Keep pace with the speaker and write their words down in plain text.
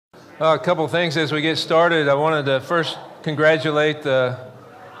A couple of things as we get started. I wanted to first congratulate the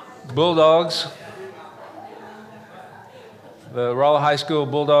Bulldogs, the Rolla High School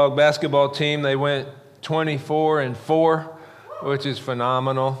Bulldog basketball team. They went 24-4, which is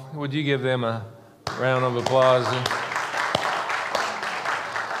phenomenal. Would you give them a round of applause?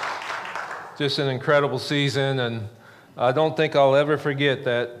 Just an incredible season, and I don't think I'll ever forget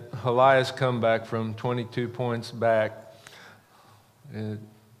that Elias comeback from 22 points back.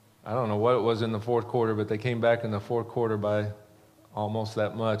 I don't know what it was in the fourth quarter, but they came back in the fourth quarter by almost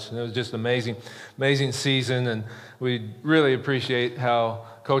that much. And it was just amazing season, and we really appreciate how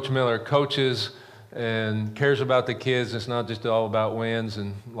Coach Miller coaches and cares about the kids. It's not just all about wins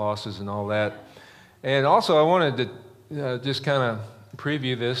and losses and all that. And also, I wanted to just kind of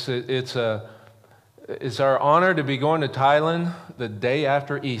preview this. It's our honor to be going to Thailand the day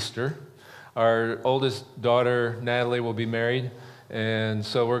after Easter. Our oldest daughter, Natalie, will be married. And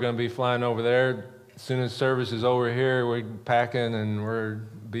so we're going to be flying over there. As soon as service is over here, we're packing and we're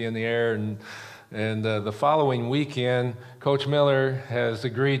be in the air. And the following weekend, Coach Miller has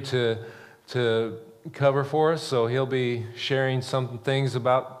agreed to cover for us. So he'll be sharing some things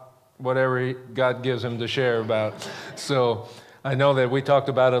about whatever God gives him to share about. So I know that we talked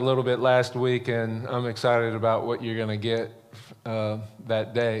about it a little bit last week, and I'm excited about what you're going to get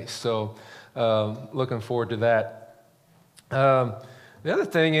that day. So looking forward to that. The other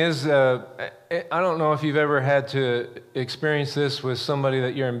thing is, I don't know if you've ever had to experience this with somebody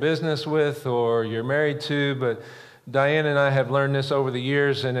that you're in business with or you're married to, but Diane and I have learned this over the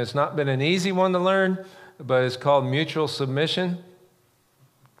years, and it's not been an easy one to learn, but it's called mutual submission.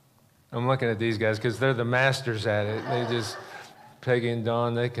 I'm looking at these guys because they're the masters at it. They just, Peggy and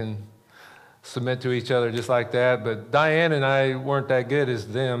Dawn, they can submit to each other just like that, but Diane and I weren't that good as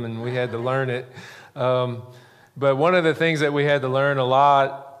them, and we had to learn it. But one of the things that we had to learn a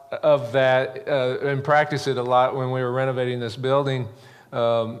lot of that and practice it a lot when we were renovating this building,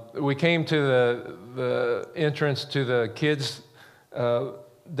 we came to the entrance to the kids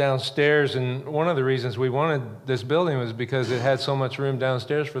downstairs, and one of the reasons we wanted this building was because it had so much room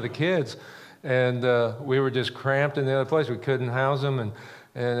downstairs for the kids, and we were just cramped in the other place. We couldn't house them, and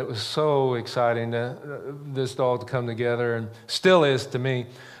it was so exciting this all to come together, and still is to me,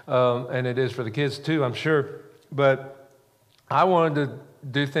 and it is for the kids too, I'm sure. But I wanted to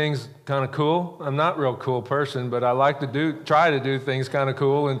do things kind of cool. I'm not a real cool person, but I like to try to do things kind of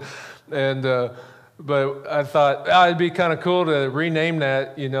cool. But I thought it'd be kind of cool to rename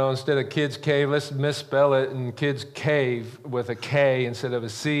that, instead of Kids Cave, let's misspell it and Kids Cave with a K instead of a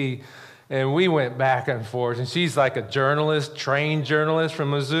C. And we went back and forth. And she's like a journalist, trained journalist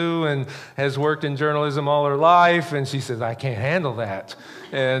from Mizzou, and has worked in journalism all her life. And she says, I can't handle that.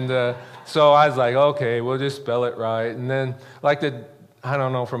 And so I was like, okay, we'll just spell it right. And then, I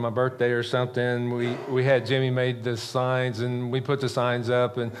don't know, for my birthday or something, we had Jimmy made the signs, and we put the signs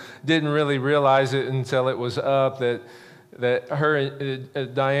up, and didn't really realize it until it was up that her,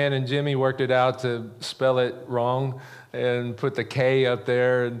 Diane and Jimmy worked it out to spell it wrong and put the K up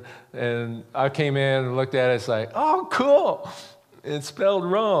there. And I came in and looked at it, it's like, oh, cool. It's spelled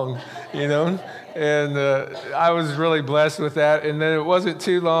wrong, And I was really blessed with that. And then it wasn't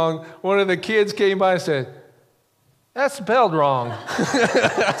too long, one of the kids came by and said, that's spelled wrong.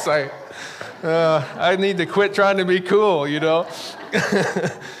 I was like, I need to quit trying to be cool,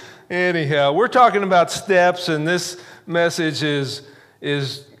 Anyhow, we're talking about steps, and this message is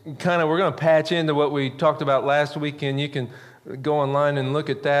kind of, we're going to patch into what we talked about last weekend. You can go online and look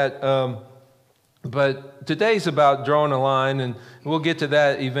at that. But today's about drawing a line, and we'll get to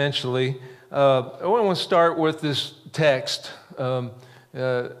that eventually. I want to start with this text,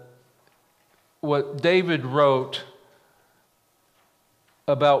 what David wrote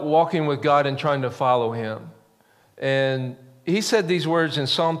about walking with God and trying to follow Him. And he said these words in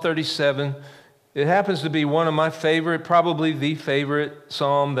Psalm 37. It happens to be one of my favorite, probably the favorite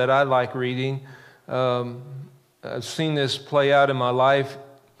psalm that I like reading. I've seen this play out in my life.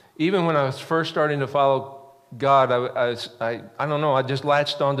 Even when I was first starting to follow God, I don't know, I just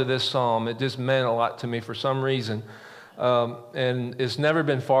latched onto this psalm. It just meant a lot to me for some reason. And it's never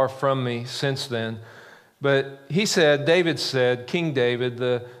been far from me since then. But David said, King David,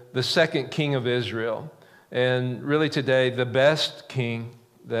 the second king of Israel, and really today the best king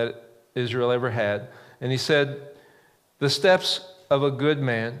that Israel ever had. And he said, the steps of a good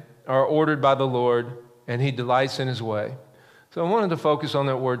man are ordered by the Lord, and He delights in His way. So I wanted to focus on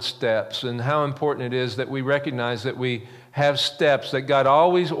that word steps and how important it is that we recognize that we have steps, that God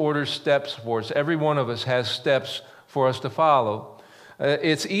always orders steps for us. Every one of us has steps for us to follow.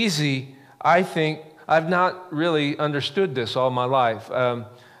 It's easy, I think. I've not really understood this all my life.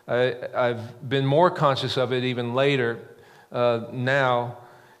 I've been more conscious of it even later now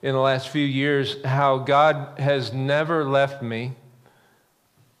in the last few years, how God has never left me,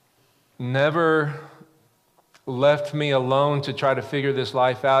 never left me alone to try to figure this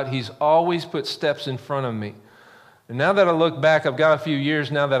life out. He's always put steps in front of me. And now that I look back, I've got a few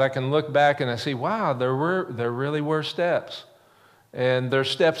years now that I can look back and I see, wow, there really were steps. And there's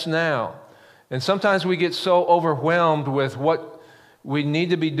steps now. And sometimes we get so overwhelmed with what we need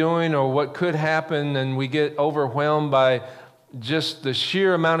to be doing or what could happen, and we get overwhelmed by just the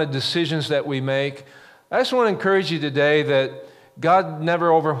sheer amount of decisions that we make. I just want to encourage you today that God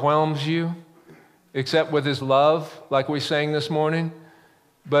never overwhelms you except with His love, like we sang this morning.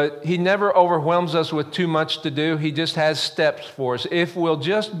 But He never overwhelms us with too much to do. He just has steps for us. If we'll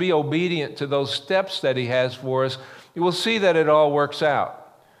just be obedient to those steps that He has for us, you will see that it all works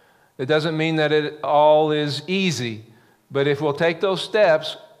out. It doesn't mean that it all is easy, but if we'll take those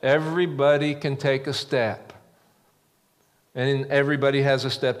steps, everybody can take a step. And everybody has a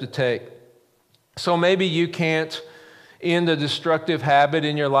step to take. So maybe you can't end a destructive habit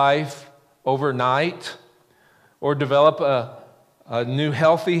in your life overnight or develop a new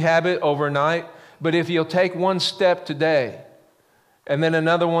healthy habit overnight. But if you'll take one step today and then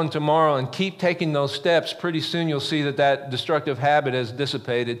another one tomorrow and keep taking those steps, pretty soon you'll see that that destructive habit has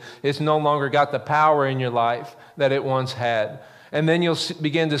dissipated. It's no longer got the power in your life that it once had. And then you'll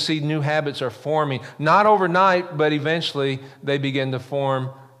begin to see new habits are forming. Not overnight, but eventually they begin to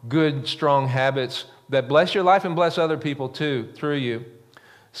form good, strong habits that bless your life and bless other people too, through you.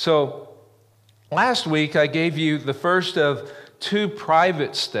 So last week I gave you the first of 2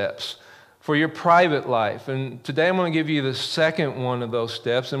 private steps for your private life. And today I'm going to give you the second one of those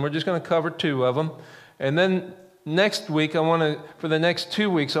steps, and we're just going to cover 2 of them. And then next week, for the next 2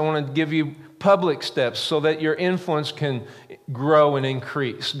 weeks, I want to give you public steps so that your influence can grow and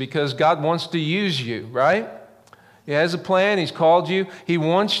increase, because God wants to use you, right? He has a plan. He's called you. He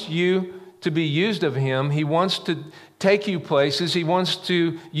wants you to be used of Him. He wants to take you places. He wants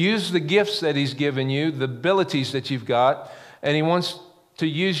to use the gifts that He's given you, the abilities that you've got, and He wants to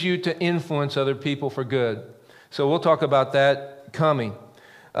use you to influence other people for good. So we'll talk about that coming.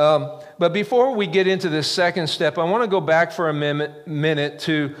 But before we get into this second step, I want to go back for a minute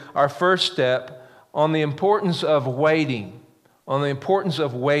to our first step on the importance of waiting,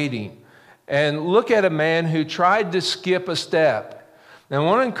 and look at a man who tried to skip a step. Now, I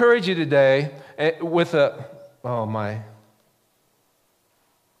want to encourage you today with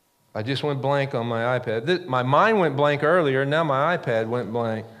I just went blank on my iPad. My mind went blank earlier, now my iPad went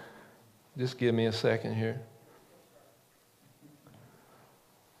blank. Just give me a second here.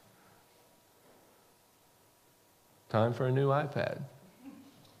 Time for a new iPad.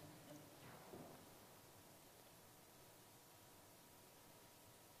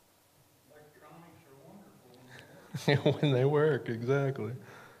 Electronics are wonderful. When they work, exactly.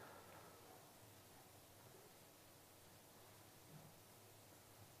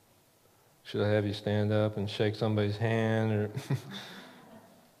 Should I have you stand up and shake somebody's hand? Or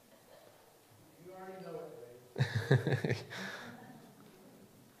you already know it, Dave.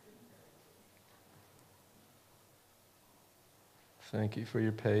 Thank you for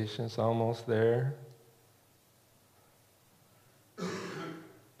your patience. Almost there.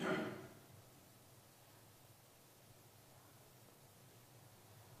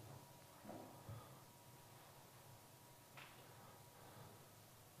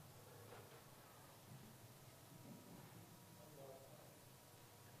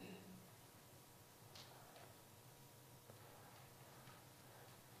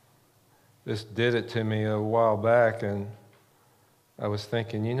 This did it to me a while back, and I was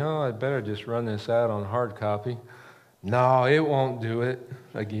thinking, I'd better just run this out on hard copy. No, it won't do it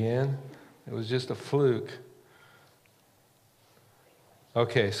again. It was just a fluke.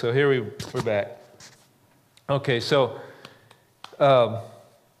 Okay, so here we're back. Okay, so I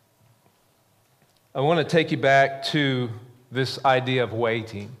want to take you back to this idea of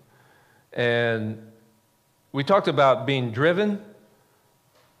waiting. And we talked about being driven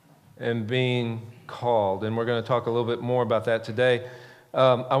and being called, and we're going to talk a little bit more about that today.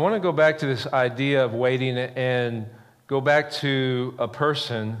 I want to go back to this idea of waiting and go back to a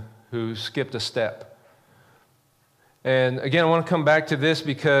person who skipped a step. And again, I want to come back to this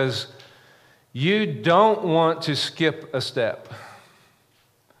because you don't want to skip a step.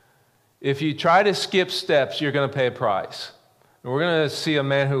 If you try to skip steps, you're going to pay a price. And we're going to see a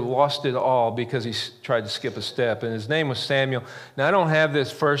man who lost it all because he tried to skip a step, and his name was Samuel. Now, I don't have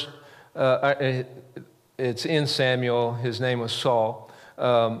this first. It's in Samuel. His name was Saul,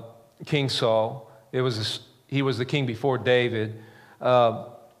 King Saul. He was the king before David.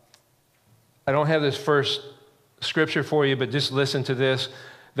 I don't have this first scripture for you, but just listen to this.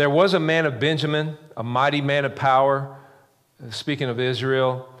 There was a man of Benjamin, a mighty man of power, speaking of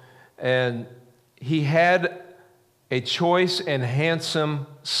Israel, and he had a choice and handsome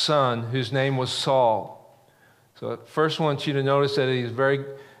son whose name was Saul. So first I want you to notice that he's a very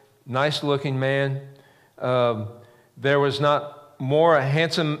nice-looking man. There was not more a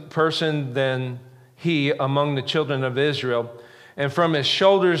handsome person than he among the children of Israel. And from his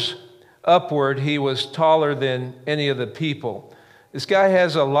shoulders upward, he was taller than any of the people. This guy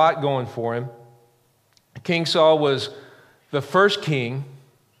has a lot going for him. King Saul was the first king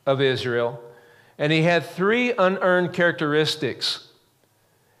of Israel, and he had 3 unearned characteristics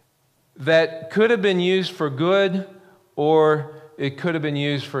that could have been used for good or it could have been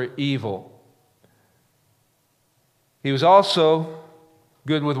used for evil. He was also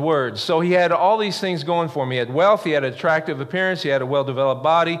good with words. So he had all these things going for him. He had wealth, he had an attractive appearance, he had a well-developed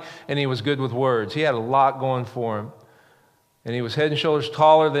body, and he was good with words. He had a lot going for him. And he was head and shoulders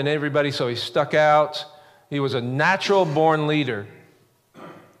taller than everybody, so he stuck out. He was a natural-born leader.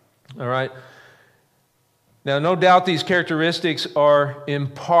 All right? Now, no doubt these characteristics are in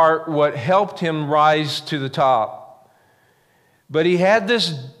part what helped him rise to the top. But he had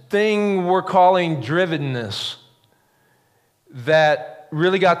this thing we're calling drivenness that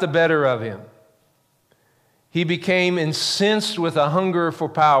really got the better of him. He became incensed with a hunger for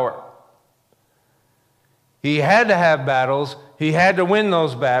power. He had to have battles. He had to win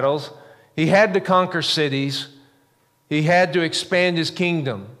those battles. He had to conquer cities. He had to expand his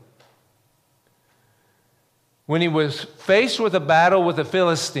kingdom. When he was faced with a battle with the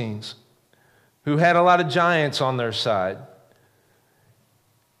Philistines, who had a lot of giants on their side,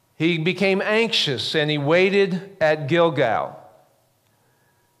 he became anxious and he waited at Gilgal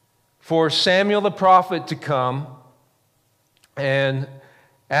for Samuel the prophet to come, and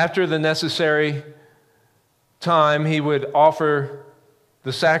after the necessary time, he would offer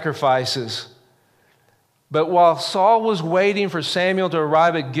the sacrifices. But while Saul was waiting for Samuel to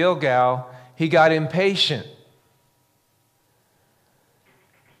arrive at Gilgal, he got impatient,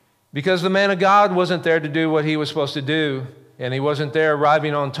 because the man of God wasn't there to do what he was supposed to do, and he wasn't there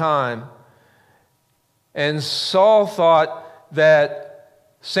arriving on time. And Saul thought that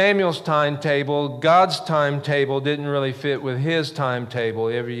Samuel's timetable, God's timetable, didn't really fit with his timetable.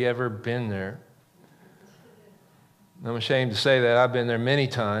 Have you ever been there? I'm ashamed to say that. I've been there many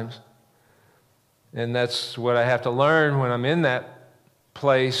times. And that's what I have to learn when I'm in that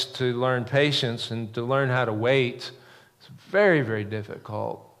place, to learn patience and to learn how to wait. It's very, very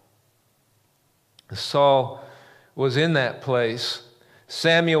difficult. Saul was in that place.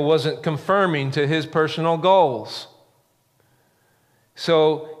 Samuel wasn't confirming to his personal goals.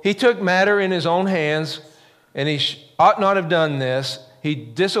 So he took matter in his own hands, and he ought not have done this. He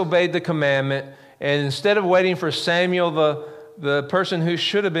disobeyed the commandment, and instead of waiting for Samuel, the person who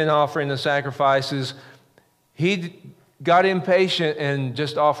should have been offering the sacrifices, he got impatient and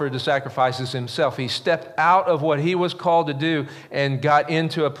just offered the sacrifices himself. He stepped out of what he was called to do and got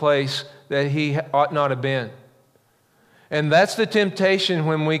into a place that he ought not have been. And that's the temptation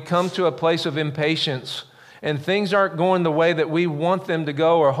when we come to a place of impatience and things aren't going the way that we want them to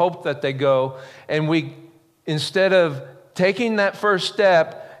go or hope that they go, and we, instead of taking that first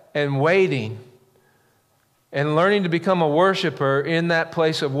step and waiting and learning to become a worshiper in that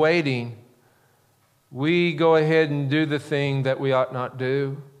place of waiting, we go ahead and do the thing that we ought not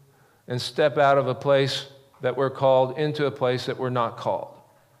do and step out of a place that we're called into a place that we're not called.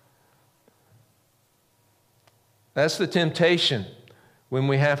 That's the temptation when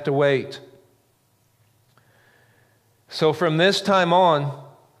we have to wait. So from this time on,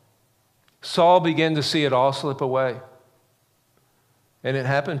 Saul began to see it all slip away. And it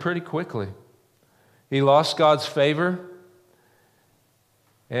happened pretty quickly. He lost God's favor,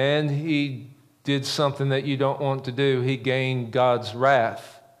 and he did something that you don't want to do. He gained God's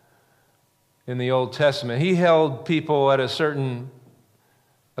wrath in the Old Testament. He held people at a certain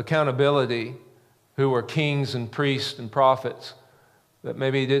accountability who were kings and priests and prophets, that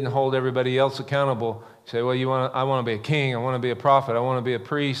maybe he didn't hold everybody else accountable. You say, well, I want to be a king, I want to be a prophet, I want to be a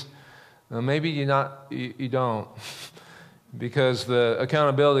priest. Well, maybe you don't, because the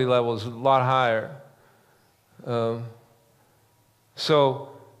accountability level is a lot higher.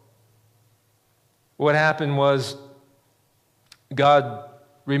 So what happened was God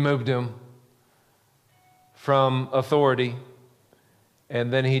removed him from authority,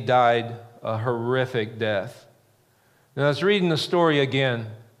 and then he died a horrific death. Now, I was reading the story again,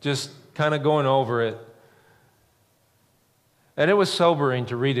 just kind of going over it, and it was sobering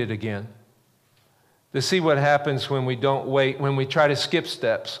to read it again, to see what happens when we don't wait, when we try to skip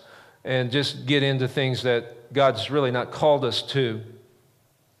steps. and just get into things that God's really not called us to.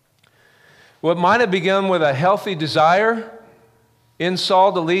 What might have begun with a healthy desire in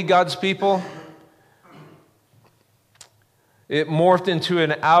Saul to lead God's people, it morphed into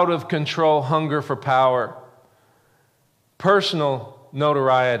an out-of-control hunger for power, personal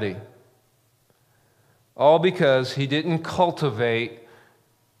notoriety, all because he didn't cultivate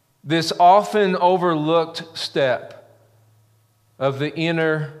this often overlooked step of the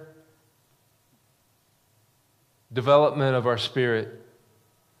inner development of our spirit,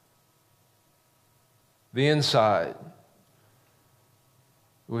 the inside.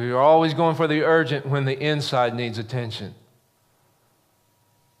 We are always going for the urgent when the inside needs attention.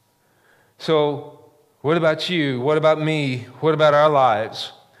 So, what about you? What about me? What about our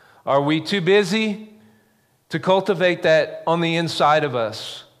lives? Are we too busy to cultivate that on the inside of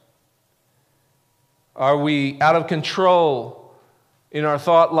us? Are we out of control in our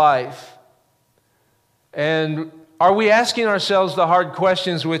thought life? And are we asking ourselves the hard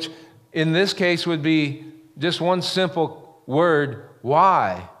questions, which in this case would be just one simple word: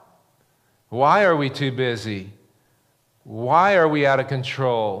 why? Why are we too busy? Why are we out of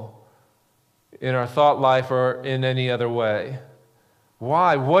control in our thought life or in any other way?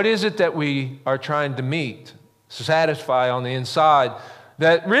 Why? What is it that we are trying to meet, satisfy on the inside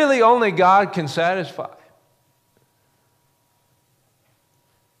that really only God can satisfy?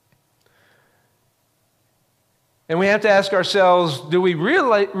 And we have to ask ourselves, do we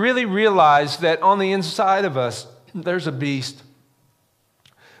really realize that on the inside of us, there's a beast?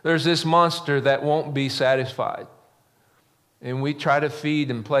 There's this monster that won't be satisfied. And we try to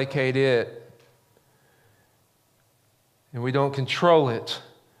feed and placate it. And we don't control it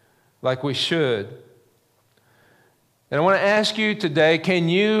like we should. And I want to ask you today, can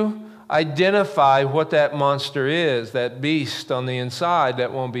you identify what that monster is, that beast on the inside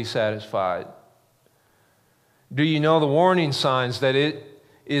that won't be satisfied? Do you know the warning signs that it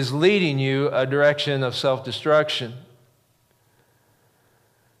is leading you a direction of self-destruction?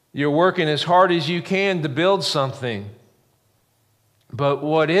 You're working as hard as you can to build something, but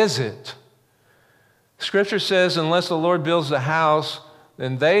what is it? Scripture says, unless the Lord builds the house,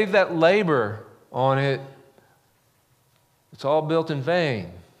 then they that labor on it, it's all built in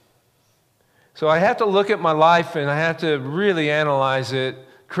vain. So I have to look at my life and I have to really analyze it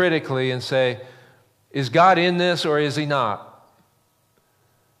critically and say, is God in this or is He not?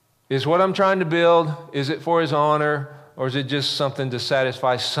 Is what I'm trying to build, is it for His honor, or is it just something to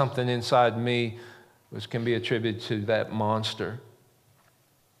satisfy something inside me which can be attributed to that monster?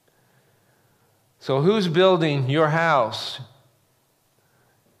 So who's building your house,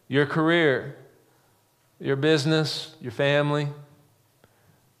 your career, your business, your family?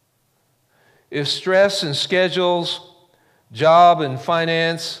 If stress and schedules, job and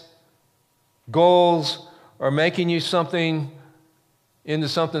finance, goals are making you into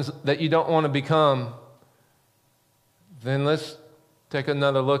something that you don't want to become, then let's take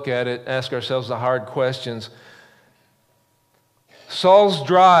another look at it, ask ourselves the hard questions. Saul's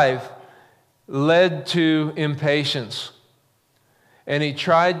drive led to impatience, and he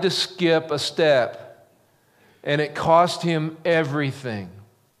tried to skip a step, and it cost him everything.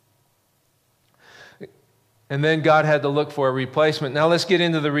 And then God had to look for a replacement. Now let's get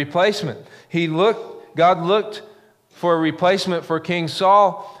into the replacement. God looked for a replacement for King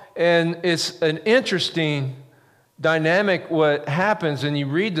Saul, and it's an interesting dynamic what happens, and you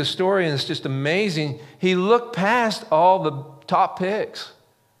read the story and it's just amazing. He looked past all the top picks.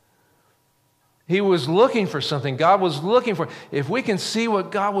 He was looking for something. God was looking for. If we can see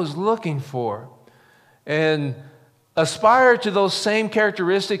what God was looking for and aspire to those same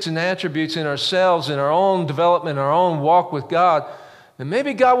characteristics and attributes in ourselves, in our own development, our own walk with God, then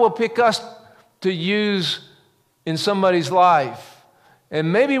maybe God will pick us to use in somebody's life.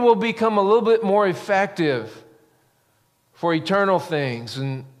 And maybe we'll become a little bit more effective for eternal things.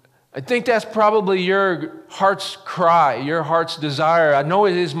 And I think that's probably your heart's cry, your heart's desire. I know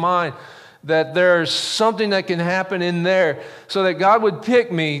it is mine, that there's something that can happen in there so that God would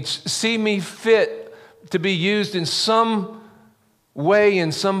pick me, see me fit to be used in some way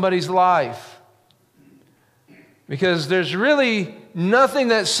in somebody's life. Because there's really nothing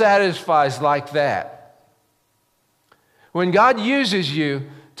that satisfies like that. When God uses you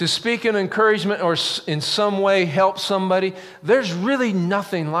to speak an encouragement or in some way help somebody, there's really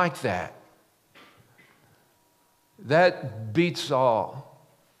nothing like that. That beats all.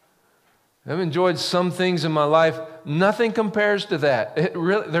 I've enjoyed some things in my life. Nothing compares to that.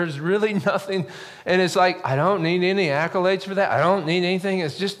 There's really nothing. And it's like, I don't need any accolades for that. I don't need anything.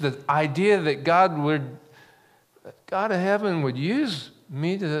 It's just the idea that God of heaven would use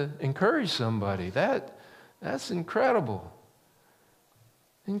me to encourage somebody. That's incredible.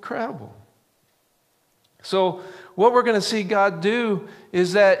 Incredible. So what we're going to see God do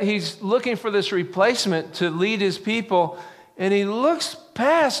is that he's looking for this replacement to lead his people, and he looks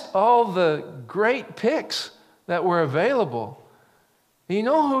past all the great picks that were available. You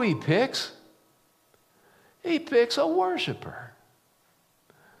know who he picks? He picks a worshiper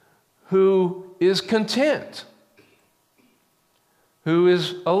who is content, who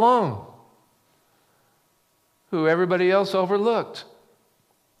is alone, who everybody else overlooked.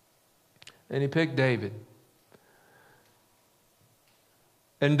 And he picked David.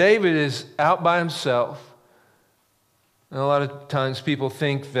 And David is out by himself. And a lot of times people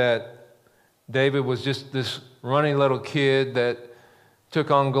think that David was just this runny little kid that took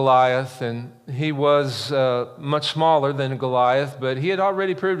on Goliath, and he was much smaller than Goliath, but he had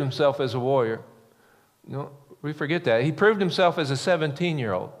already proved himself as a warrior. We forget that. He proved himself as a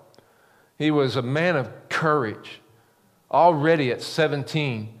 17-year-old. He was a man of courage already at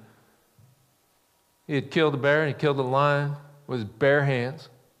 17. He had killed a bear and he killed a lion with his bare hands.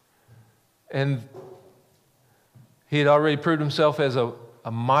 And he had already proved himself as a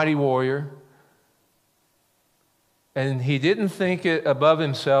mighty warrior. And he didn't think it above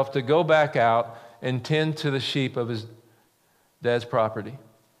himself to go back out and tend to the sheep of his dad's property.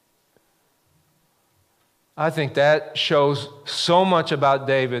 I think that shows so much about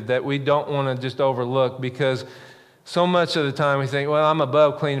David that we don't want to just overlook, because so much of the time we think, well, I'm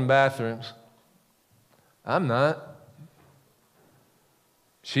above cleaning bathrooms. I'm not.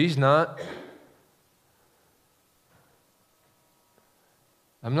 She's not.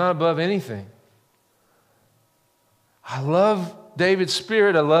 I'm not above anything. I love David's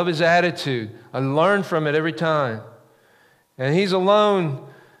spirit. I love his attitude. I learn from it every time. And he's alone,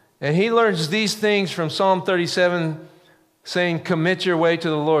 and he learns these things from Psalm 37, saying, commit your way to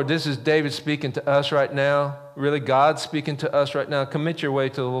the Lord. This is David speaking to us right now. Really, God speaking to us right now. Commit your way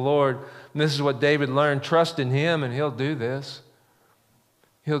to the Lord. And this is what David learned. Trust in him, and he'll do this.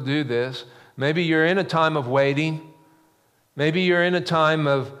 He'll do this. Maybe you're in a time of waiting. Maybe you're in a time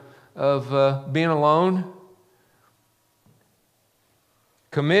of being alone.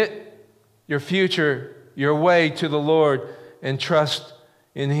 Commit your future, your way to the Lord, and trust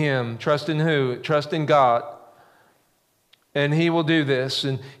in him. Trust in who? Trust in God. And he will do this.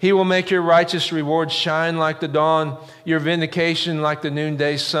 And he will make your righteous reward shine like the dawn, your vindication like the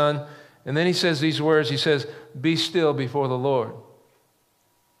noonday sun. And then he says these words. He says, be still before the Lord.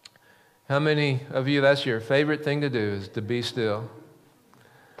 How many of you, that's your favorite thing to do, is to be still?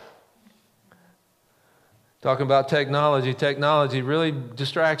 Talking about technology. Technology really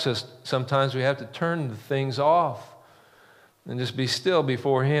distracts us. Sometimes we have to turn the things off and just be still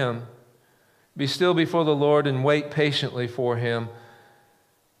before him. Be still before the Lord and wait patiently for him.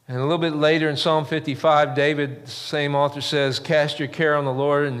 And a little bit later in Psalm 55, David, the same author, says, cast your care on the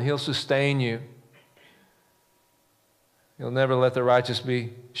Lord and he'll sustain you. He'll never let the righteous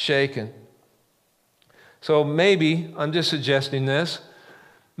be shaken. So maybe, I'm just suggesting this,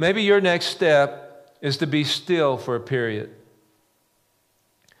 maybe your next step is to be still for a period,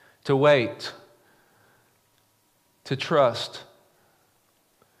 to wait, to trust,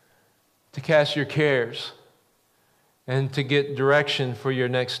 to cast your cares, and to get direction for your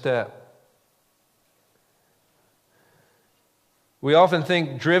next step. We often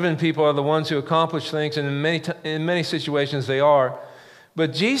think driven people are the ones who accomplish things, and in many situations they are.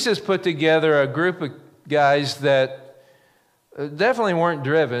 But Jesus put together a group of guys that definitely weren't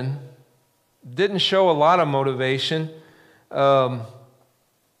driven, didn't show a lot of motivation, had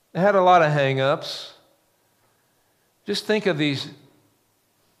a lot of hang-ups. Just think of these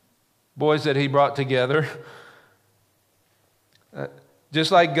boys that he brought together.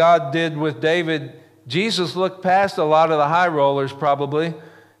 Just like God did with David, Jesus looked past a lot of the high rollers probably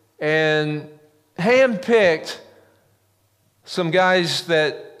and handpicked some guys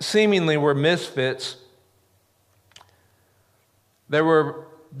that seemingly were misfits. There were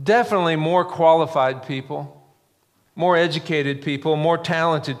definitely more qualified people, more educated people, more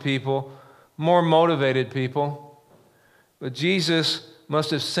talented people, more motivated people. But Jesus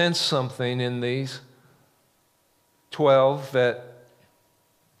must have sensed something in these 12 that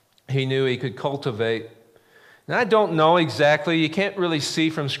he knew he could cultivate. And I don't know exactly, you can't really see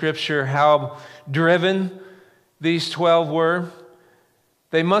from Scripture how driven these 12 were.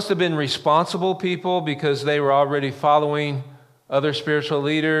 They must have been responsible people because they were already following other spiritual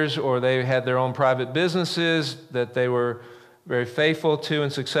leaders, or they had their own private businesses that they were very faithful to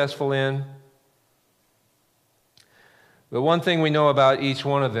and successful in. But one thing we know about each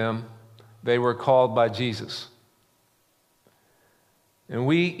one of them, they were called by Jesus. And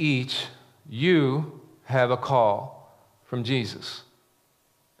you have a call from Jesus.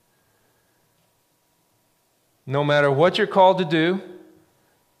 No matter what you're called to do,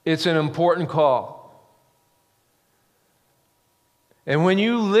 it's an important call. And when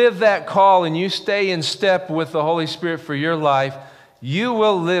you live that call and you stay in step with the Holy Spirit for your life, you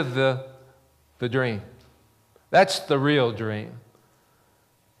will live the dream. That's the real dream.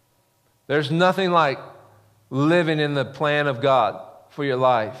 There's nothing like living in the plan of God for your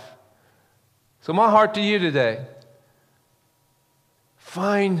life. So my heart to you today,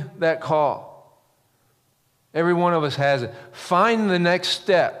 find that call. Every one of us has it. Find the next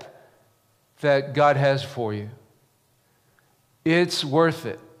step that God has for you. It's worth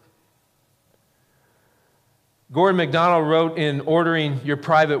it. Gordon MacDonald wrote in Ordering Your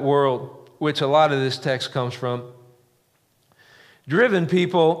Private World, which a lot of this text comes from, driven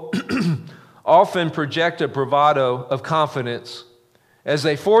people often project a bravado of confidence as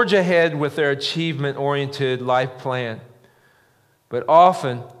they forge ahead with their achievement-oriented life plan. But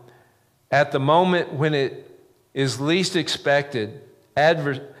often, at the moment when it is least expected,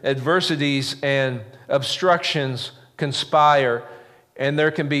 adversities and obstructions conspire, and there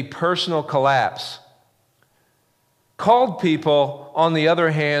can be personal collapse. Called people, on the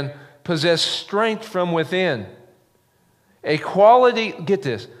other hand, possess strength from within. A quality, get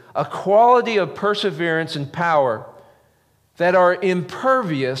this, a quality of perseverance and power that are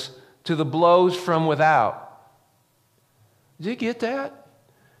impervious to the blows from without. Did you get that?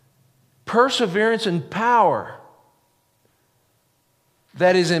 Perseverance and power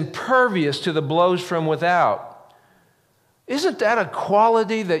that is impervious to the blows from without. Isn't that a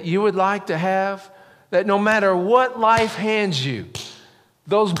quality that you would like to have? That no matter what life hands you,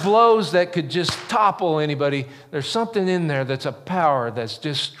 those blows that could just topple anybody, there's something in there that's a power that's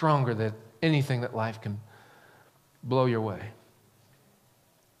just stronger than anything that life can blow your way.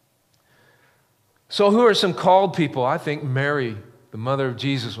 So who are some called people? I think Mary, the mother of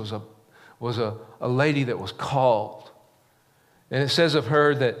Jesus, was a lady that was called. And it says of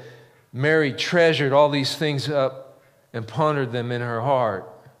her that Mary treasured all these things up and pondered them in her heart.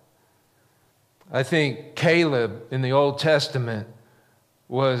 I think Caleb in the Old Testament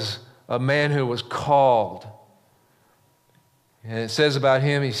was a man who was called. And it says about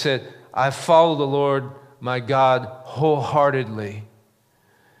him, he said, I follow the Lord my God wholeheartedly.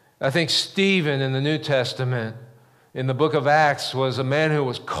 I think Stephen in the New Testament, in the book of Acts, was a man who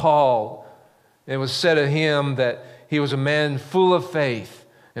was called. It was said of him that he was a man full of faith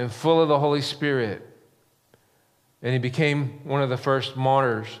and full of the Holy Spirit. And he became one of the first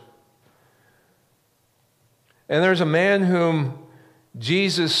martyrs. And there's a man whom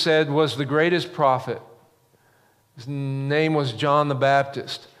Jesus said was the greatest prophet. His name was John the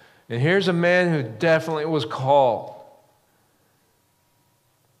Baptist. And here's a man who definitely was called.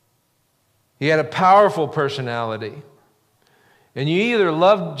 He had a powerful personality. And you either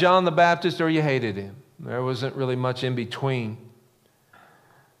loved John the Baptist or you hated him. There wasn't really much in between.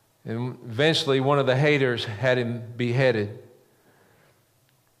 And eventually one of the haters had him beheaded.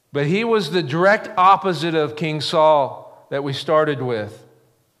 But he was the direct opposite of King Saul that we started with.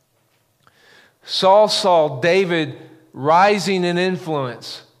 Saul saw David rising in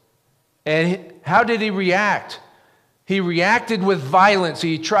influence. And how did he react? He reacted with violence.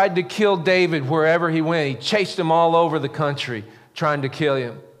 He tried to kill David wherever he went. He chased him all over the country, trying to kill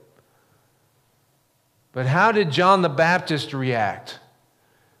him. But how did John the Baptist react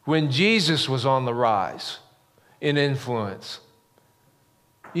when Jesus was on the rise in influence?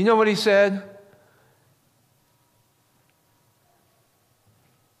 You know what he said?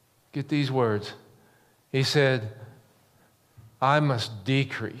 Get these words. He said, I must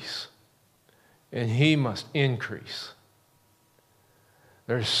decrease and he must increase.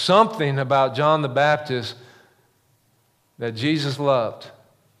 There's something about John the Baptist that Jesus loved.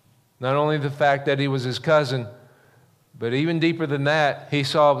 Not only the fact that he was his cousin, but even deeper than that, he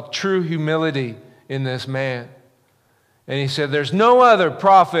saw true humility in this man. And he said, there's no other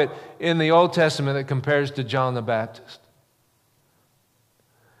prophet in the Old Testament that compares to John the Baptist.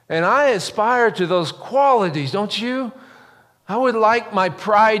 And I aspire to those qualities, don't you? I would like my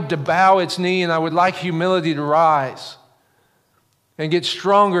pride to bow its knee, and I would like humility to rise and get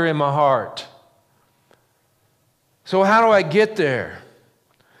stronger in my heart. So how do I get there?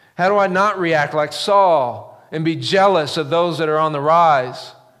 How do I not react like Saul and be jealous of those that are on the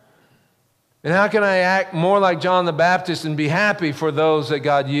rise? And how can I act more like John the Baptist and be happy for those that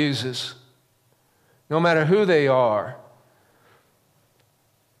God uses, no matter who they are?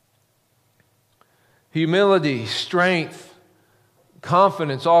 Humility, strength,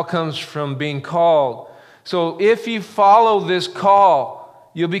 confidence all comes from being called. So if you follow this call,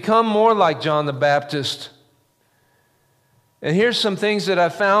 You'll become more like John the Baptist. And here's some things that I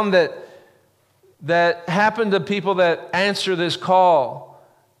found that happen to people that answer this call.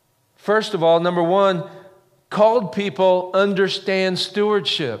 First of all, number one, called people understand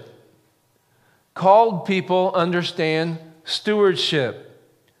stewardship. Called people understand stewardship.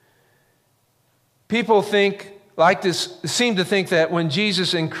 People seem to think that when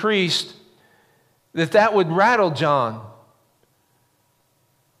Jesus increased, that would rattle John.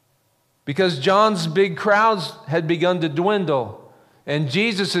 Because John's big crowds had begun to dwindle, and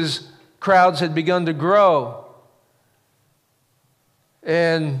Jesus' crowds had begun to grow.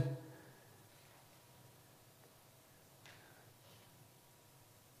 And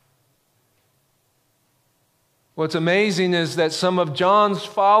what's amazing is that some of John's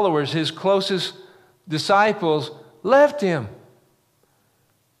followers, his closest disciples, left him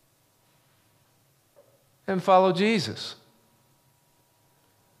and followed Jesus.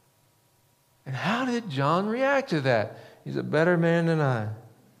 And how did John react to that? He's a better man than I.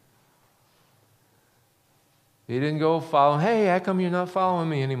 He didn't go follow, hey, how come you're not following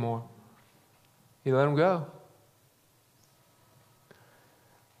me anymore? He let him go.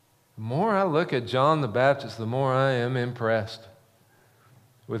 The more I look at John the Baptist, the more I am impressed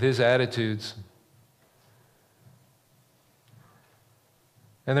with his attitudes.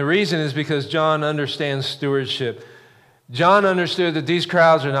 And the reason is because John understands stewardship. John understood that these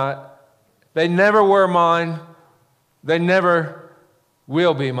crowds they never were mine. They never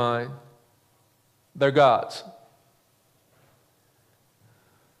will be mine. They're God's.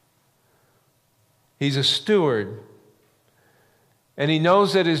 He's a steward. And he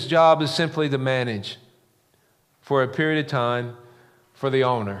knows that his job is simply to manage for a period of time for the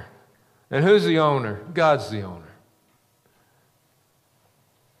owner. And who's the owner? God's the owner.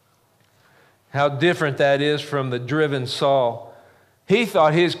 How different that is from the driven Saul. He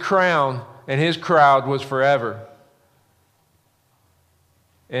thought his crown and his crowd was forever.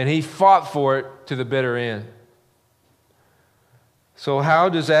 And he fought for it to the bitter end. So how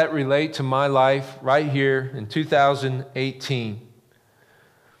does that relate to my life right here in 2018?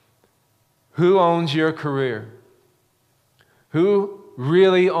 Who owns your career? Who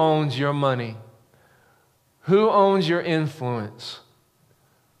really owns your money? Who owns your influence?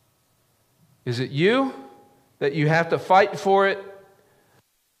 Is it you that you have to fight for it?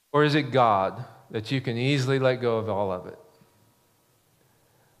 Or is it God that you can easily let go of all of it?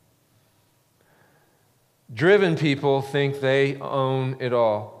 Driven people think they own it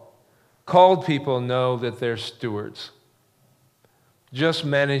all. Called people know that they're stewards, just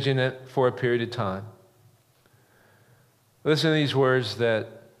managing it for a period of time. Listen to these words that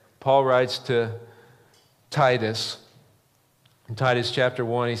Paul writes to Titus. In Titus chapter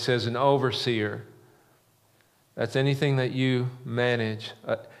 1, he says, an overseer, that's anything that you manage,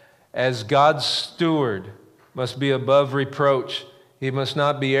 as God's steward, must be above reproach. He must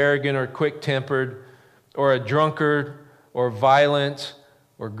not be arrogant or quick-tempered, or a drunkard, or violent,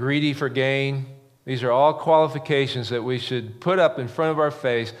 or greedy for gain. These are all qualifications that we should put up in front of our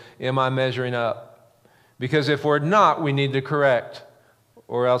face. Am I measuring up? Because if we're not, we need to correct,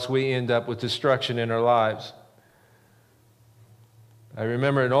 or else we end up with destruction in our lives. I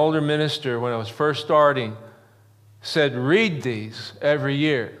remember an older minister, when I was first starting, said, read these every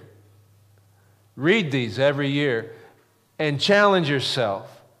year. Read these every year and challenge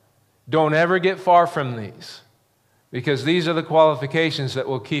yourself. Don't ever get far from these, because these are the qualifications that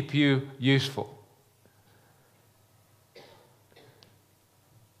will keep you useful.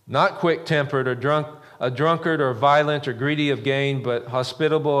 Not quick-tempered or a drunkard or violent or greedy of gain, but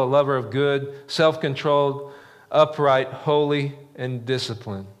hospitable, a lover of good, self-controlled, upright, holy, and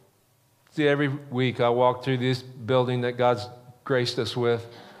disciplined. See, every week I walk through this building that God's graced us with,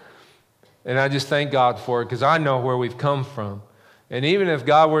 and I just thank God for it, because I know where we've come from. And even if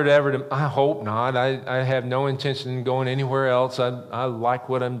God were to ever, I hope not. I have no intention in going anywhere else. I like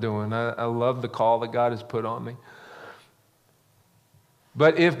what I'm doing. I love the call that God has put on me.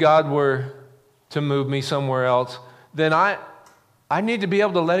 But if God were to move me somewhere else, then I need to be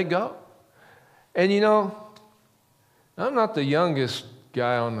able to let it go. And you know, I'm not the youngest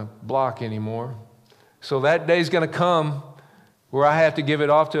guy on the block anymore. So that day's going to come where I have to give it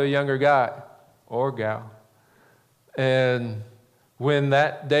off to a younger guy or gal. And when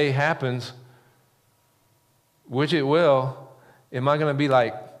that day happens, which it will, am I going to be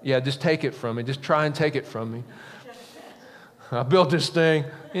like, yeah, just take it from me. Just try and take it from me. I built this thing.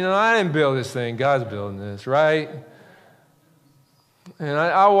 You know, I didn't build this thing. God's building this, right? And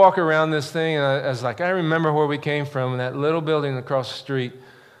I walk around this thing, and I was like, I remember where we came from, in that little building across the street.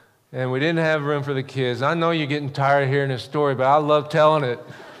 and we didn't have room for the kids. I know you're getting tired of hearing this story, but I love telling it.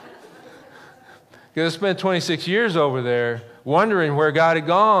 Because I spent 26 years over there wondering where God had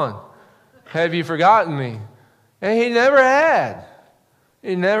gone. Have you forgotten me? And He never had.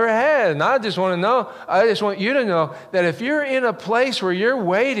 He never had. And I just want you to know that if you're in a place where you're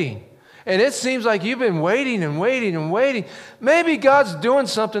waiting, and it seems like you've been waiting and waiting and waiting, maybe God's doing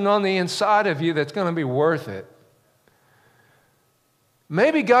something on the inside of you that's going to be worth it.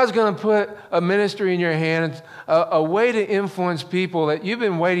 Maybe God's going to put a ministry in your hands, a way to influence people that you've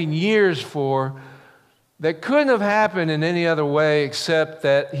been waiting years for, that couldn't have happened in any other way except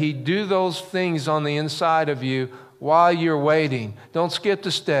that He'd do those things on the inside of you while you're waiting. Don't skip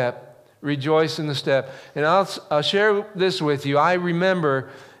the step. Rejoice in the step. And I'll share this with you. I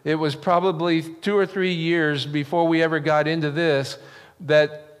remember it was probably 2 or 3 years before we ever got into this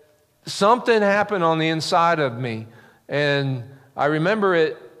that something happened on the inside of me. And I remember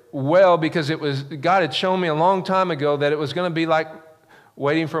it well because God had shown me a long time ago that it was going to be like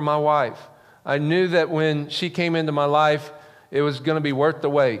waiting for my wife. I knew that when she came into my life, it was going to be worth the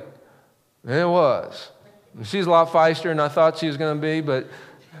wait. And it was. She's a lot feistier than I thought she was going to be, but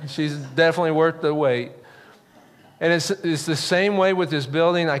she's definitely worth the wait. And it's the same way with this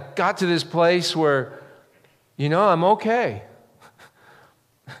building. I got to this place where, I'm okay.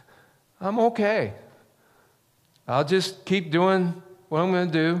 I'm okay. I'll just keep doing what I'm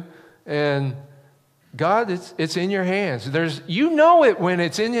going to do. And God, it's in your hands. You know it when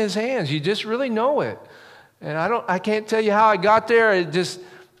it's in His hands. You just really know it. And I can't tell you how I got there. It just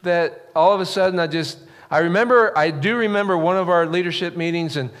that all of a sudden I do remember one of our leadership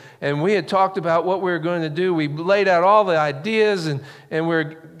meetings, and we had talked about what we were going to do. We laid out all the ideas, and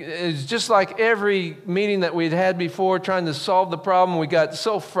it's just like every meeting that we'd had before, trying to solve the problem. We got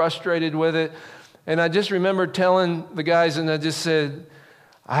so frustrated with it. And I just remember telling the guys, and I just said,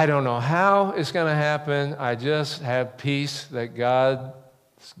 I don't know how it's going to happen. I just have peace that God's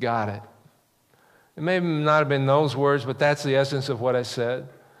got it. It may not have been those words, but that's the essence of what I said.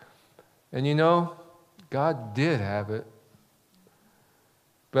 And God did have it.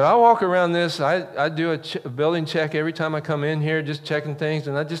 But I walk around this, I do a building check every time I come in here, just checking things,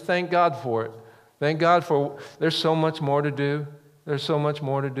 and I just thank God for it. Thank God there's so much more to do. There's so much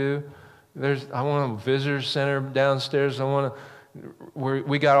more to do. I want a visitor center downstairs.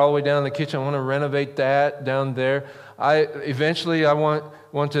 We got all the way down in the kitchen. I want to renovate that down there. Eventually I want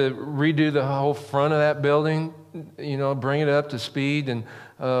to redo the whole front of that building, bring it up to speed. And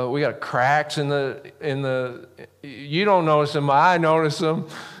we got cracks in the. You don't notice them, I notice them.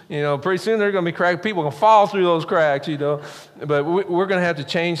 Pretty soon they're going to be cracked. People are going to fall through those cracks, But we're going to have to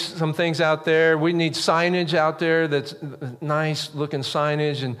change some things out there. We need signage out there that's nice looking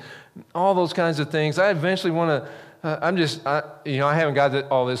signage and all those kinds of things. I eventually want to. I haven't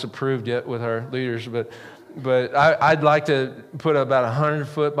got all this approved yet with our leaders, but I'd like to put about 100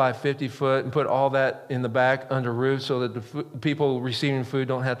 foot by 50 foot and put all that in the back under roof so that the people receiving food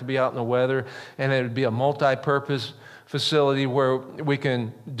don't have to be out in the weather. And it would be a multi-purpose facility where we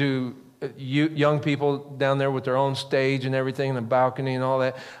can do young people down there with their own stage and everything, and the balcony and all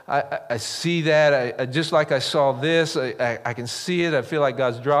that. I see that. Just like I saw this, I can see it. I feel like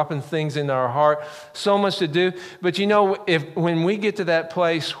God's dropping things into our heart. So much to do. But when we get to that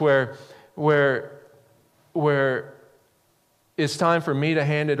place where it's time for me to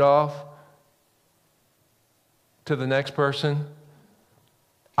hand it off to the next person,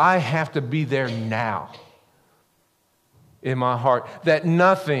 I have to be there now in my heart, that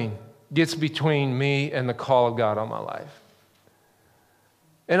nothing gets between me and the call of God on my life.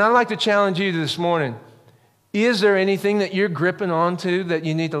 And I'd like to challenge you this morning. Is there anything that you're gripping onto that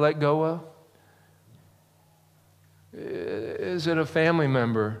you need to let go of? Is it a family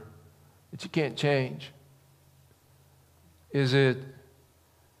member that you can't change? Is it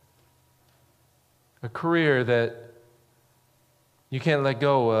a career that you can't let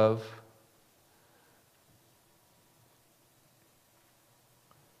go of?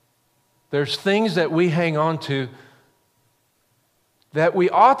 There's things that we hang on to that we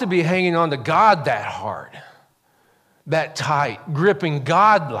ought to be hanging on to God that hard, that tight, gripping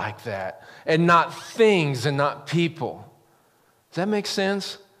God like that, and not things and not people. Does that make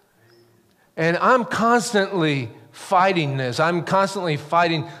sense? And I'm constantly fighting this. I'm constantly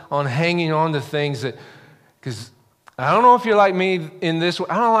fighting on hanging on to things that, because I don't know if you're like me in this way,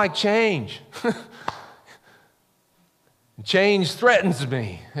 I don't like change. Change threatens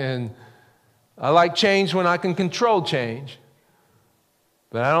me, and I like change when I can control change.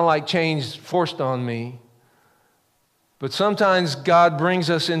 But I don't like change forced on me. But sometimes God brings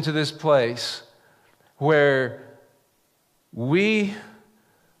us into this place where we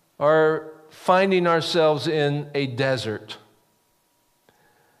are finding ourselves in a desert.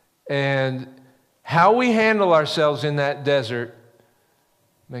 And how we handle ourselves in that desert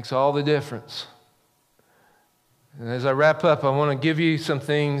makes all the difference. And as I wrap up, I want to give you some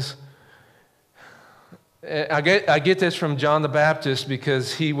things. I get this from John the Baptist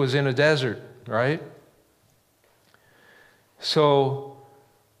because he was in a desert, right? So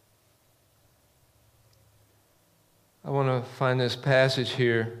I want to find this passage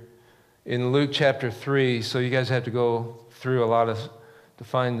here in Luke chapter 3. So you guys have to go through a lot to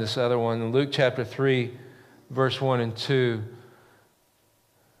find this other one. In Luke chapter 3, verse 1 and 2.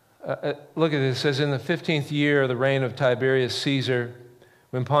 Look at this. It says, in the 15th year of the reign of Tiberius Caesar,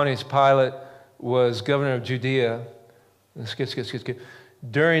 when Pontius Pilate was governor of Judea,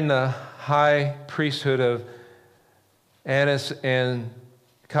 during the high priesthood of Annas and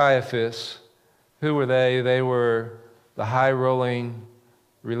Caiaphas. Who were they? They were the high-rolling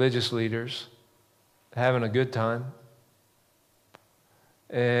religious leaders having a good time.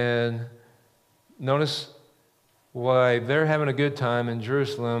 And notice why they're having a good time in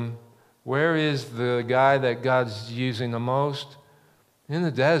Jerusalem. Where is the guy that God's using the most? In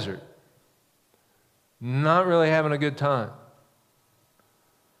the desert. Not really having a good time.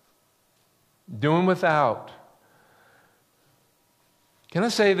 Doing without. Can I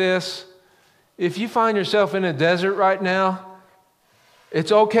say this? If you find yourself in a desert right now,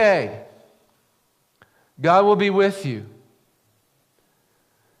 it's okay. God will be with you.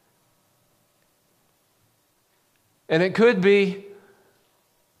 And it could be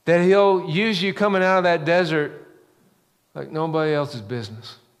that He'll use you coming out of that desert like nobody else's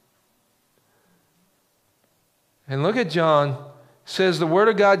business. And look at John. It says the Word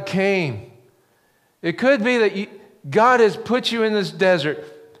of God came. It could be that God has put you in this desert.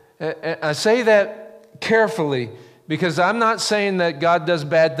 I say that carefully because I'm not saying that God does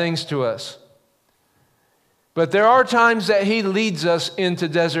bad things to us. But there are times that He leads us into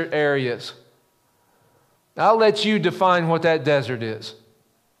desert areas. I'll let you define what that desert is.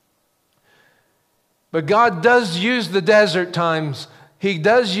 But God does use the desert times. He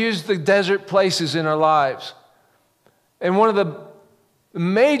does use the desert places in our lives. And one of the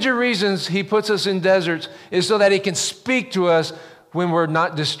major reasons He puts us in deserts is so that He can speak to us when we're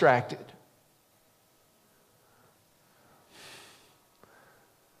not distracted.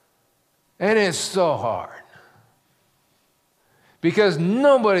 And it's so hard. Because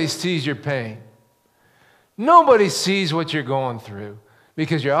nobody sees your pain. Nobody sees what you're going through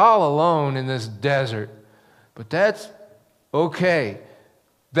because you're all alone in this desert. But that's okay.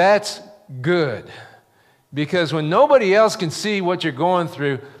 That's good. Because when nobody else can see what you're going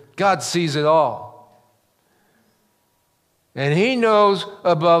through, God sees it all. And He knows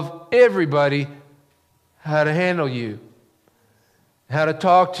above everybody how to handle you, how to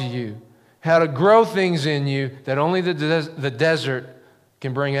talk to you, how to grow things in you that only the desert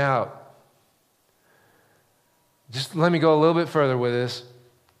can bring out. Just let me go a little bit further with this.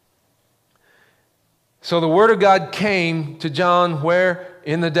 So the Word of God came to John where?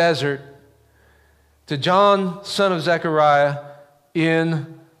 In the desert. To John, son of Zechariah,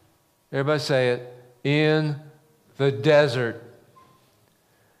 in, everybody say it, in the desert.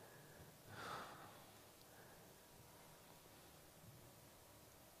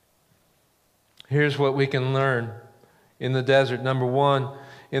 Here's what we can learn in the desert. Number one,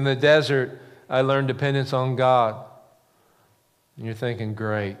 in the desert, I learned dependence on God. And you're thinking,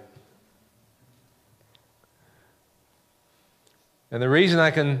 great. And the reason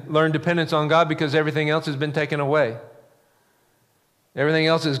I can learn dependence on God because everything else has been taken away. Everything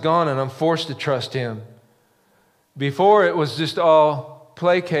else is gone and I'm forced to trust Him. Before it was just all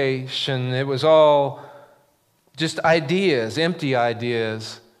placation. It was all just ideas, empty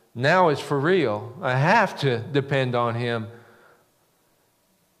ideas. Now it's for real. I have to depend on Him.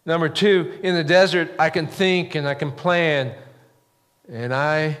 Number two, in the desert, I can think and I can plan and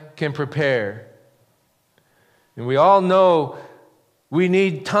I can prepare. And we all know we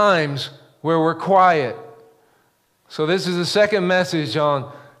need times where we're quiet. So this is the second message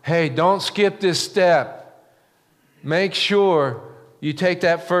on, hey, don't skip this step. Make sure you take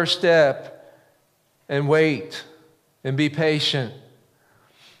that first step and wait and be patient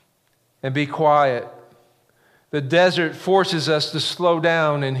and be quiet. The desert forces us to slow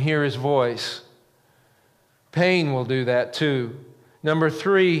down and hear His voice. Pain will do that too. Number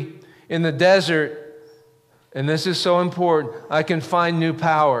three, in the desert, and this is so important, I can find new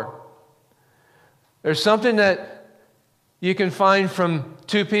power. There's something that you can find from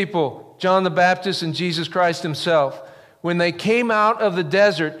two people, John the Baptist and Jesus Christ Himself. When they came out of the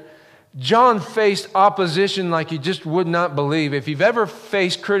desert, John faced opposition like you just would not believe. If you've ever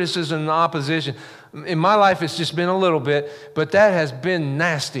faced criticism and opposition, in my life it's just been a little bit, but that has been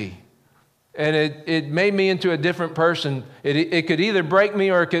nasty. And it made me into a different person. It could either break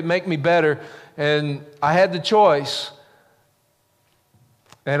me or it could make me better. And I had the choice.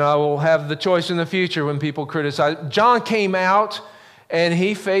 And I will have the choice in the future when people criticize. John came out and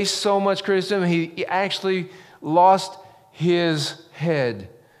he faced so much criticism, he actually lost his head.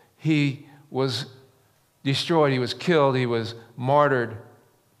 He was destroyed, he was killed, he was martyred.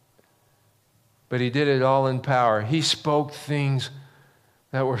 But he did it all in power. He spoke things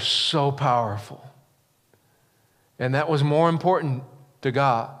that were so powerful. And that was more important to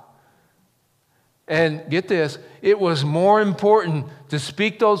God. And get this, it was more important to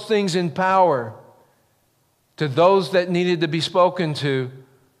speak those things in power to those that needed to be spoken to.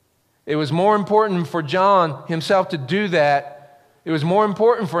 It was more important for John himself to do that. It was more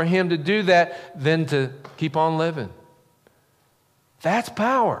important for him to do that than to keep on living. That's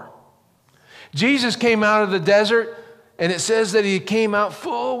power. Jesus came out of the desert, and it says that he came out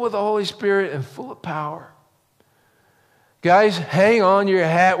full with the Holy Spirit and full of power. Guys, hang on your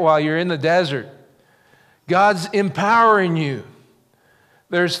hat while you're in the desert. God's empowering you.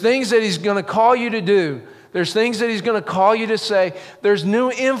 There's things that he's going to call you to do. There's things that he's going to call you to say. There's new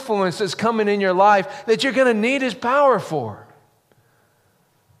influence that's coming in your life that you're going to need his power for.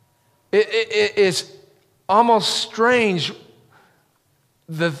 It's almost strange,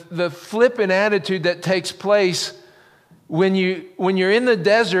 the flippant attitude that takes place when you're in the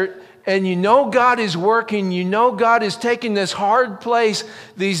desert and you know God is working, you know God is taking this hard place,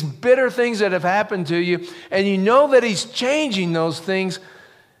 these bitter things that have happened to you, and you know that he's changing those things.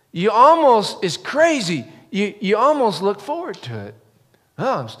 It's crazy. You almost look forward to it.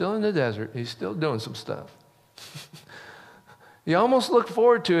 Oh, I'm still in the desert. He's still doing some stuff. You almost look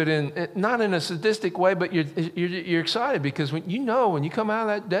forward to it, and not in a sadistic way, but you're excited because when you come out of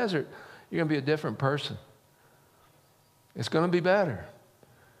that desert, you're going to be a different person. It's going to be better.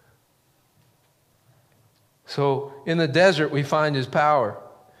 So in the desert, we find his power.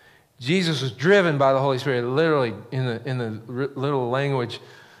 Jesus was driven by the Holy Spirit. Literally, in the little language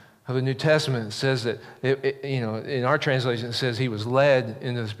of the New Testament, it says that, in our translation, it says he was led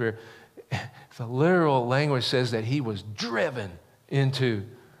into the Spirit. The literal language says that he was driven into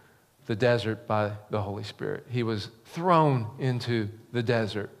the desert by the Holy Spirit. He was thrown into the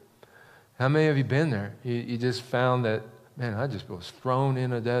desert. How many of you been there? You just found that, man, I just was thrown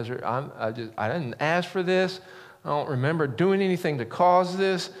in a desert. I didn't ask for this. I don't remember doing anything to cause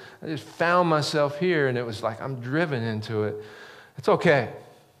this. I just found myself here, and it was like I'm driven into it. It's okay.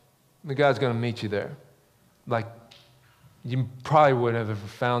 God's going to meet you there. Like you probably wouldn't have ever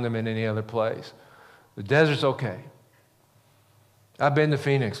found him in any other place. The desert's okay. I've been to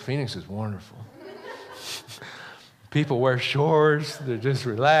Phoenix. Phoenix is wonderful. People wear shorts. They're just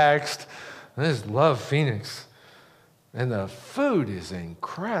relaxed. I just love Phoenix. And the food is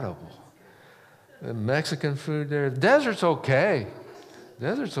incredible. The Mexican food there. The desert's okay.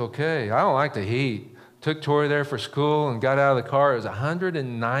 Desert's okay. I don't like the heat. Took Tori there for school and got out of the car. It was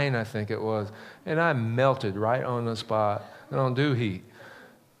 109, I think it was. And I melted right on the spot. I don't do heat.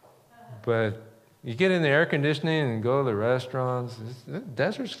 But you get in the air conditioning and go to the restaurants. The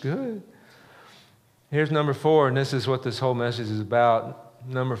desert's good. Here's number 4, and this is what this whole message is about.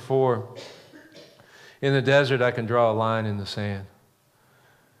 Number 4. In the desert, I can draw a line in the sand.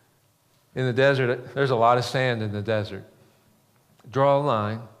 In the desert, there's a lot of sand in the desert. Draw a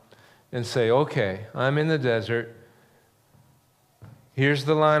line and say, okay, I'm in the desert. Here's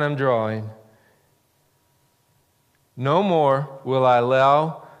the line I'm drawing. No more will I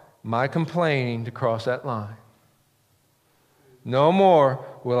allow my complaining to cross that line. No more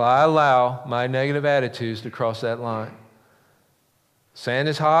will I allow my negative attitudes to cross that line. Sand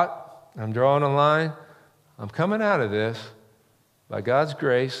is hot. I'm drawing a line. I'm coming out of this by God's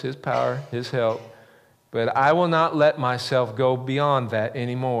grace, his power, his help. But I will not let myself go beyond that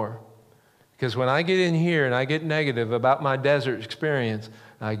anymore. Because when I get in here and I get negative about my desert experience,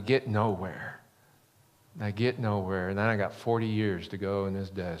 I get nowhere. I get nowhere. And then I got 40 years to go in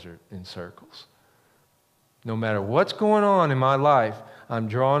this desert in circles. No matter what's going on in my life, I'm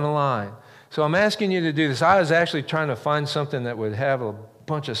drawing a line. So I'm asking you to do this. I was actually trying to find something that would have a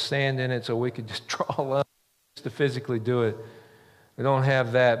bunch of sand in it so we could just draw a line to physically do it. We don't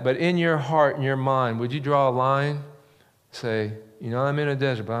have that. But in your heart and your mind, would you draw a line? Say, I'm in a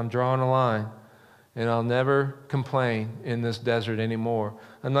desert, but I'm drawing a line. And I'll never complain in this desert anymore.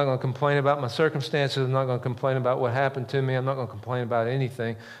 I'm not going to complain about my circumstances. I'm not going to complain about what happened to me. I'm not going to complain about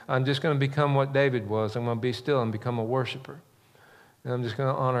anything. I'm just going to become what David was. I'm going to be still and become a worshiper. and I'm just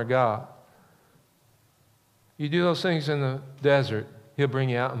going to honor God. You do those things in the desert, He'll bring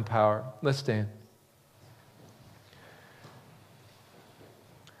you out in power. Let's stand.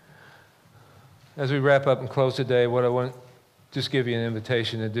 As we wrap up and close today, what I want to just give you an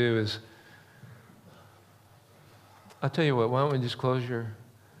invitation to do is, I'll tell you what, why don't we just close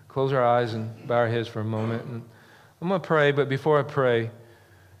our eyes and bow our heads for a moment. And I'm going to pray, but before I pray,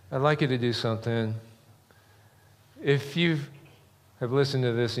 I'd like you to do something. If you have listened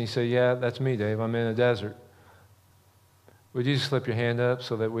to this and you say, yeah, that's me, Dave, I'm in a desert, would you just slip your hand up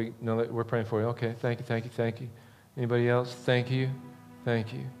so that we know that we're praying for you? Okay, thank you, thank you, thank you. Anybody else? Thank you,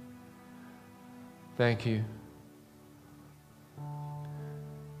 thank you, thank you.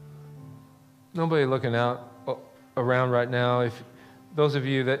 Nobody looking out around right now. If those of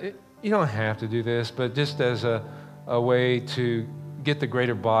you that, you don't have to do this, but just as a way to get the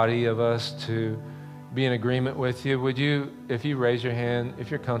greater body of us to be in agreement with you, would you, if you raise your hand, if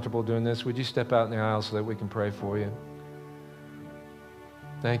you're comfortable doing this, would you step out in the aisle so that we can pray for you?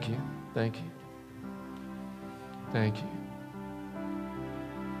 Thank you. Thank you. Thank you.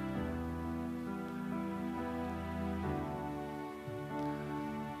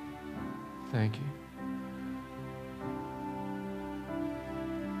 Thank you.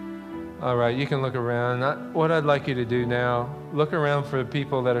 All right, you can look around. What I'd like you to do now, look around for the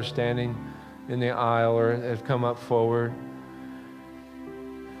people that are standing in the aisle or have come up forward.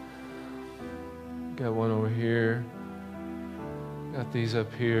 Got one over here. Got these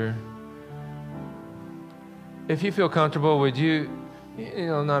up here. If you feel comfortable, would you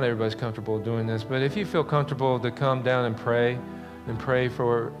not everybody's comfortable doing this, but if you feel comfortable to come down and pray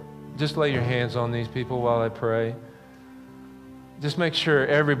for, just lay your hands on these people while I pray. Just make sure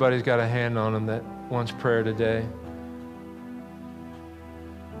everybody's got a hand on them that wants prayer today.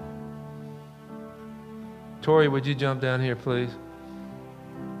 Tori, would you jump down here, please?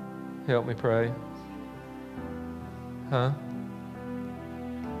 Help me pray. Huh?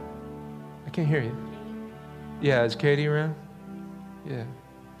 I can't hear you. Yeah, is Katie around? Yeah.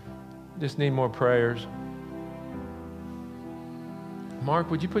 Just need more prayers. Mark,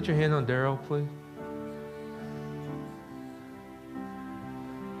 would you put your hand on Daryl, please?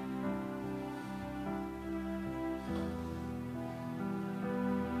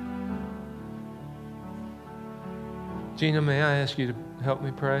 Gina, may I ask you to help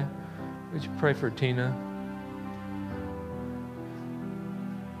me pray? Would you pray for Tina?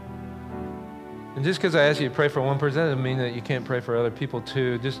 And just because I ask you to pray for one person, that doesn't mean that you can't pray for other people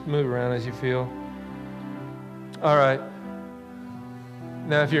too. Just move around as you feel. All right.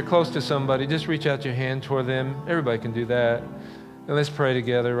 Now, if you're close to somebody, just reach out your hand toward them. Everybody can do that. And let's pray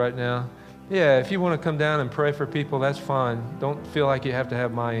together right now. Yeah, if you want to come down and pray for people, that's fine. Don't feel like you have to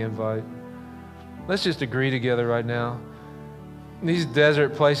have my invite. Let's just agree together right now. These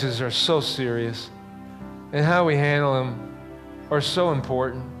desert places are so serious, and how we handle them are so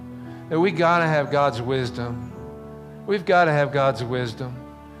important that we got to have God's wisdom. We've got to have God's wisdom.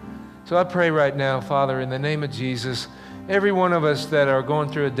 So I pray right now, Father, in the name of Jesus, every one of us that are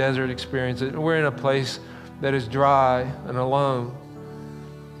going through a desert experience, we're in a place that is dry and alone.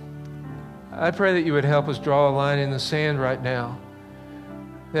 I pray that you would help us draw a line in the sand right now,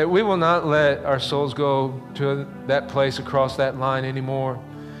 that we will not let our souls go to that place across that line anymore.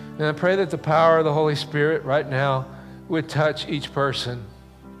 And I pray that the power of the Holy Spirit right now would touch each person.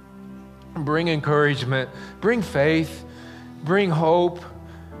 Bring encouragement, bring faith, bring hope.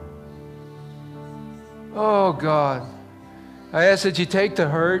 Oh God, I ask that you take the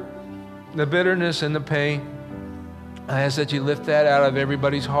hurt, the bitterness, and the pain. I ask that you lift that out of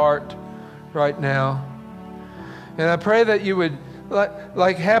everybody's heart right now. And I pray that you would,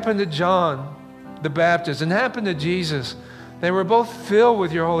 like happened to John the Baptist and happened to Jesus, they were both filled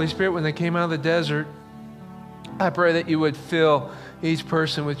with your Holy Spirit when they came out of the desert. I pray that you would fill each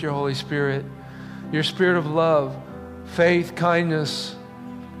person with your Holy Spirit, your spirit of love, faith, kindness,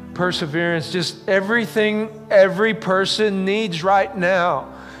 perseverance, just everything every person needs right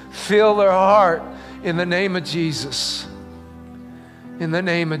now. Fill their heart in the name of Jesus. In the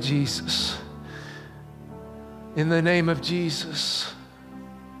name of Jesus. In the name of Jesus.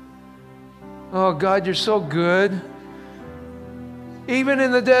 Oh God, you're so good. Even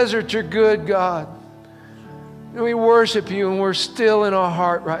in the desert, you're good, God. And we worship you, and we're still in our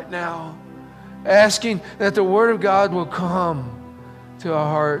heart right now, asking that the Word of God will come to our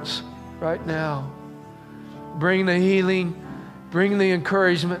hearts right now. Bring the healing, bring the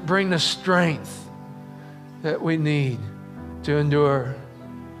encouragement, bring the strength that we need to endure.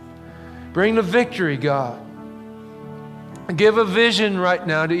 Bring the victory, God. Give a vision right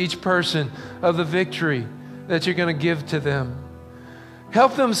now to each person of the victory that you're going to give to them.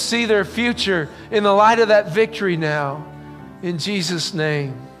 Help them see their future in the light of that victory now, in Jesus'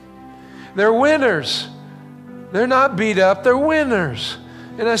 name. They're winners. They're not beat up, they're winners.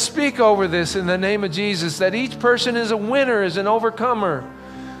 And I speak over this in the name of Jesus, that each person is a winner, is an overcomer.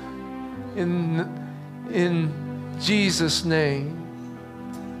 In Jesus' name.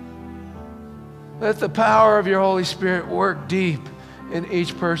 Let the power of your Holy Spirit work deep in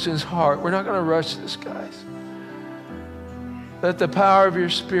each person's heart. We're not going to rush this, guys. Let the power of your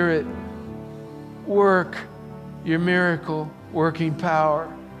Spirit work your miracle working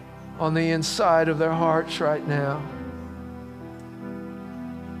power on the inside of their hearts right now.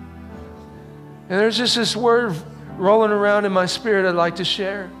 And there's just this word rolling around in my spirit I'd like to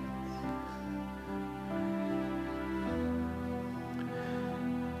share.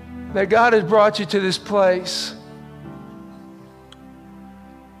 That God has brought you to this place.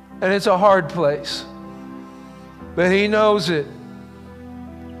 And it's a hard place. But He knows it.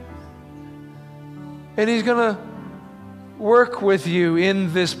 And He's going to work with you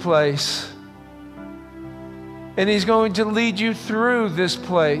in this place. And He's going to lead you through this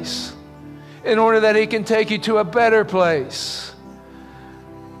place in order that He can take you to a better place.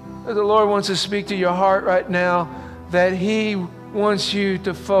 The Lord wants to speak to your heart right now that He wants you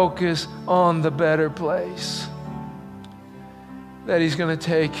to focus on the better place that He's going to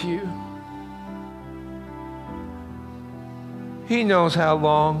take you. He knows how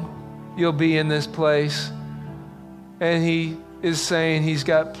long you'll be in this place, and He is saying He's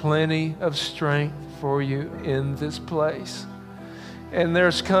got plenty of strength for you in this place. And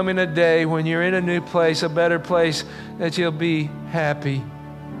there's coming a day when you're in a new place, a better place, that you'll be happy,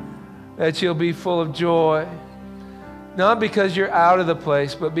 that you'll be full of joy. Not because you're out of the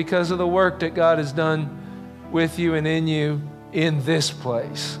place, but because of the work that God has done with you and in you in this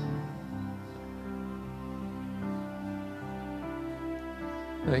place.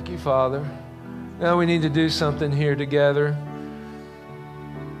 Thank you, Father. Now we need to do something here together.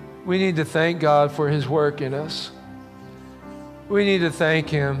 We need to thank God for His work in us. We need to thank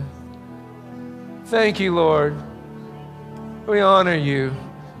Him. Thank you, Lord. We honor you.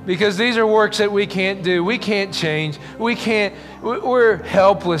 Because these are works that we can't do. We can't change. We're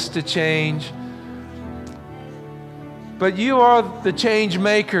helpless to change. But you are the change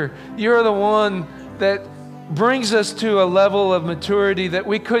maker. You're the one that brings us to a level of maturity that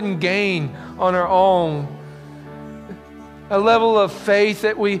we couldn't gain on our own. A level of faith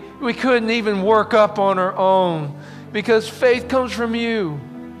that we couldn't even work up on our own. Because faith comes from you.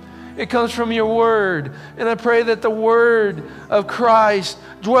 It comes from your word. And I pray that the word of Christ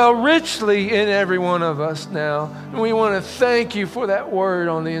dwell richly in every one of us now. And we want to thank you for that word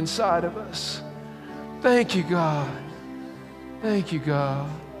on the inside of us. Thank you, God. Thank you,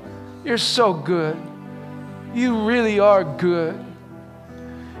 God. You're so good. You really are good.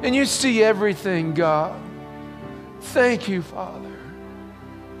 And you see everything, God. Thank you, Father,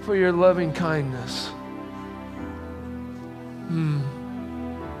 for your loving kindness.